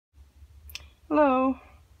Hello.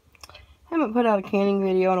 I haven't put out a canning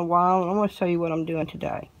video in a while, and I'm going to show you what I'm doing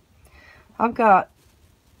today. I've got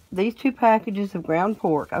these 2 packages of ground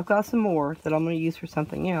pork. I've got some more that I'm going to use for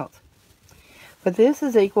something else. But this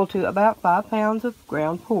is equal to about 5 pounds of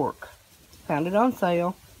ground pork. Found it on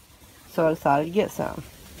sale, so I decided to get some.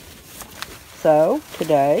 So,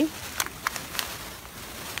 today,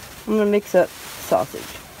 I'm going to mix up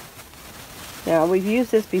sausage. Now, we've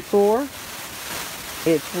used this before.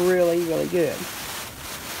 It's really, really good.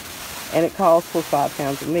 And it calls for 5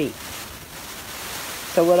 pounds of meat.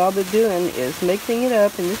 So what I'll be doing is mixing it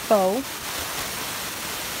up in this bowl,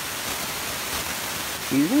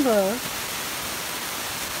 using gloves,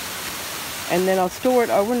 and then I'll store it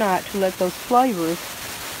overnight to let those flavors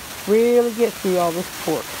really get through all this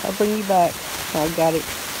pork. I'll bring you back when I've got it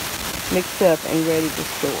mixed up and ready to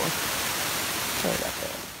store. Sorry about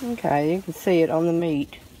that. Okay, you can see it on the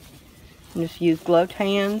meat. Just use gloved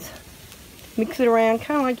hands. Mix it around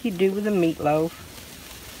kind of like you do with a meatloaf.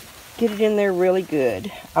 Get it in there really good.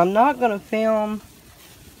 I'm not going to film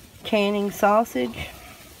canning sausage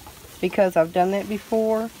because I've done that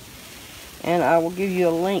before, and I will give you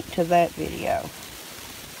a link to that video.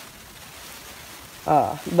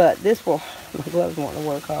 But this will, my gloves want to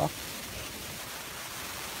work off.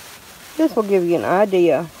 This will give you an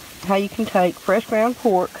idea how you can take fresh ground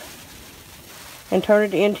pork and turn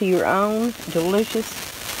it into your own delicious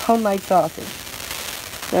homemade sausage.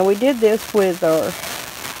 Now, we did this with our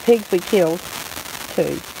pigs we killed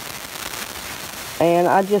too, and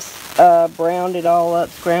I just browned it all up,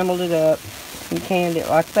 scrambled it up, and canned it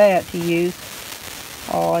like that to use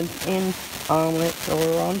in omelets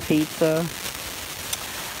or on pizza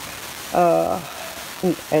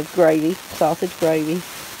as gravy, sausage gravy.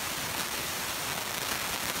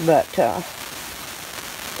 But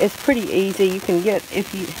it's pretty easy. You can get,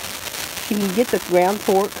 if you can get the ground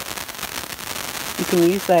pork, you can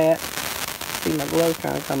use that. See, my glove's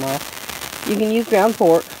trying to come off. You can use ground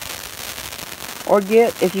pork, or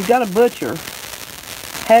if you've got a butcher,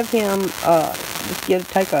 have him just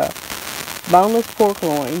take a boneless pork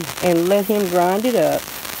loin and let him grind it up,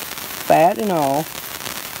 fat and all,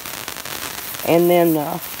 and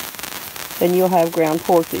then you'll have ground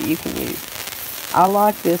pork that you can use. I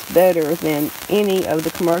like this better than any of the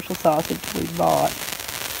commercial sausage we've bought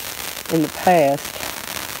in the past,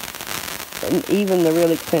 and even the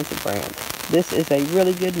really expensive brands. This is a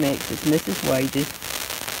really good mix. It's Mrs. Wage's,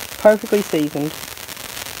 perfectly seasoned,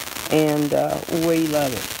 and we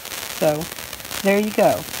love it. So there you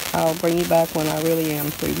go. I'll bring you back when I really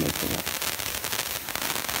am through mixing it.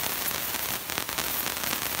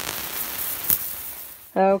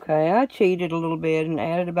 Okay, I cheated a little bit and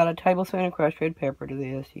added about a tablespoon of crushed red pepper to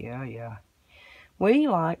this. Yeah. We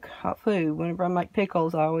like hot food. Whenever I make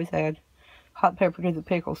pickles, I always add hot pepper to the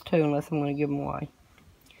pickles too, unless I'm going to give them away.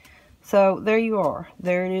 So there you are.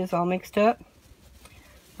 There it is, all mixed up.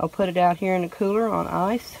 I'll put it out here in the cooler on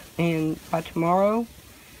ice, and by tomorrow,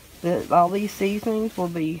 all these seasonings will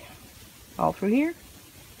be all through here,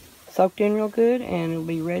 soaked in real good, and it'll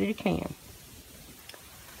be ready to can.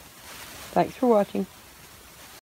 Thanks for watching.